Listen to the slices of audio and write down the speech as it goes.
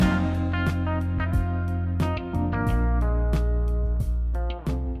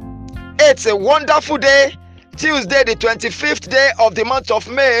It's a wonderful day, Tuesday, the 25th day of the month of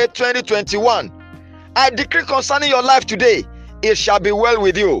May 2021. I decree concerning your life today, it shall be well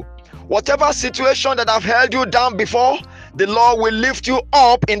with you. Whatever situation that have held you down before, the Lord will lift you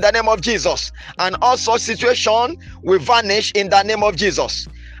up in the name of Jesus, and all such situation will vanish in the name of Jesus.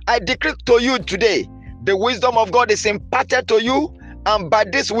 I decree to you today, the wisdom of God is imparted to you, and by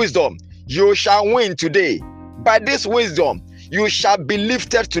this wisdom you shall win today. By this wisdom you shall be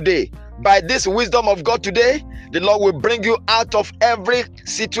lifted today. By this wisdom of God today, the Lord will bring you out of every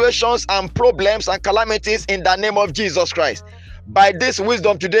situations and problems and calamities in the name of Jesus Christ. By this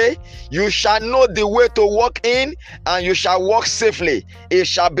wisdom today, you shall know the way to walk in, and you shall walk safely. It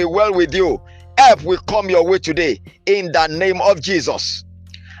shall be well with you. Help will come your way today in the name of Jesus.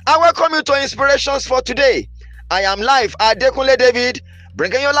 I welcome you to Inspirations for today. I am live Adekunle David,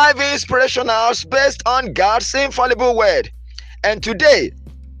 bringing you live inspirationals based on God's infallible word. And today,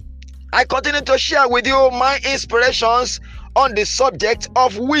 I continue to share with you my inspirations on the subject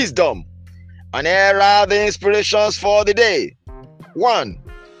of wisdom. And here are the inspirations for the day. 1.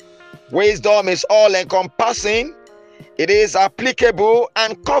 Wisdom is all-encompassing. It is applicable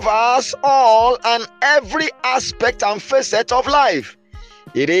and covers all and every aspect and facet of life.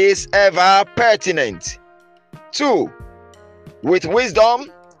 It is ever pertinent. 2. With wisdom,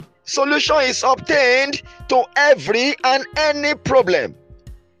 solution is obtained to every and any problem.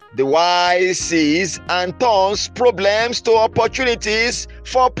 The wise sees and turns problems to opportunities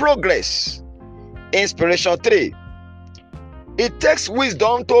for progress. Inspiration 3. It takes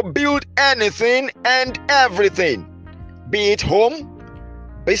wisdom to build anything and everything, be it home,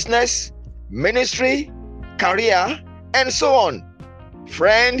 business, ministry, career, and so on.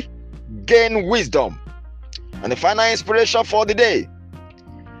 Friend, gain wisdom. And the final inspiration for the day.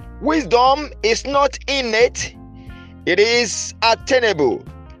 Wisdom is not innate, it is attainable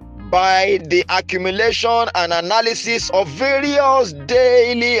by the accumulation and analysis of various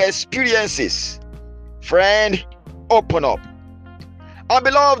daily experiences. Friend, open up. And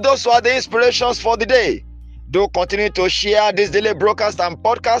beloved, those are the inspirations for the day. Do continue to share this daily broadcast and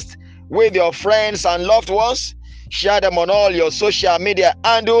podcast with your friends and loved ones. Share them on all your social media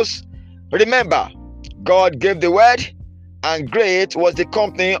handles. Remember, God gave the word, and great was the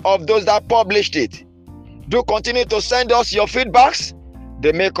company of those that published it. Do continue to send us your feedbacks.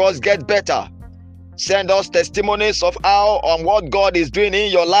 They make us get better. Send us testimonies of how and what God is doing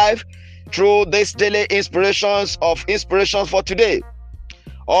in your life through these daily inspirations for today.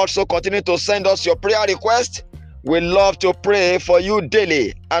 Also continue to send us your prayer requests. We love to pray for you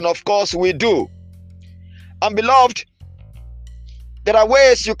daily, and of course we do. And beloved, there are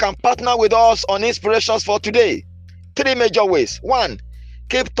ways you can partner with us on Inspirations for today. 3 major ways. 1,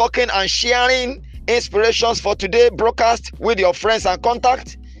 keep talking and sharing Inspirations for today broadcast with your friends and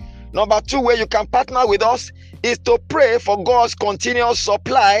contacts. Number 2 way you can partner with us is to pray for God's continuous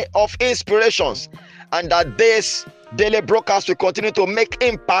supply of inspirations, and that this daily broadcast will continue to make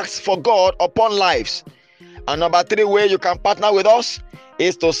impacts for God upon lives. And number 3 way you can partner with us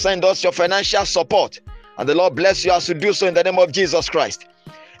is to send us your financial support, and the Lord bless you as you do so in the name of Jesus Christ.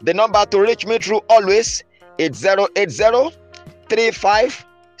 The number to reach me through always is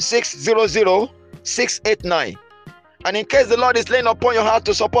 080-35-600-689. And in case the Lord is laying upon your heart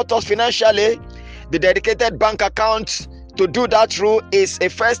to support us financially, the dedicated bank account to do that through is a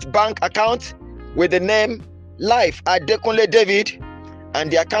First Bank account with the name Life Adekunle David, and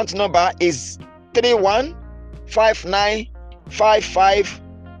the account number is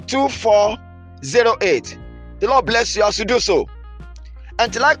 3159552408. The Lord bless you as you do so.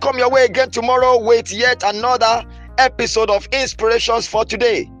 Until I come your way again tomorrow with yet another episode of Inspirations for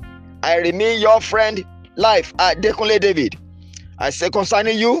today, I remain your friend, Life Adekunle David. I say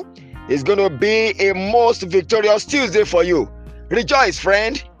concerning you, it's going to be a most victorious Tuesday for you. Rejoice,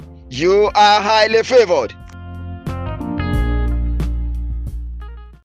 friend. You are highly favored.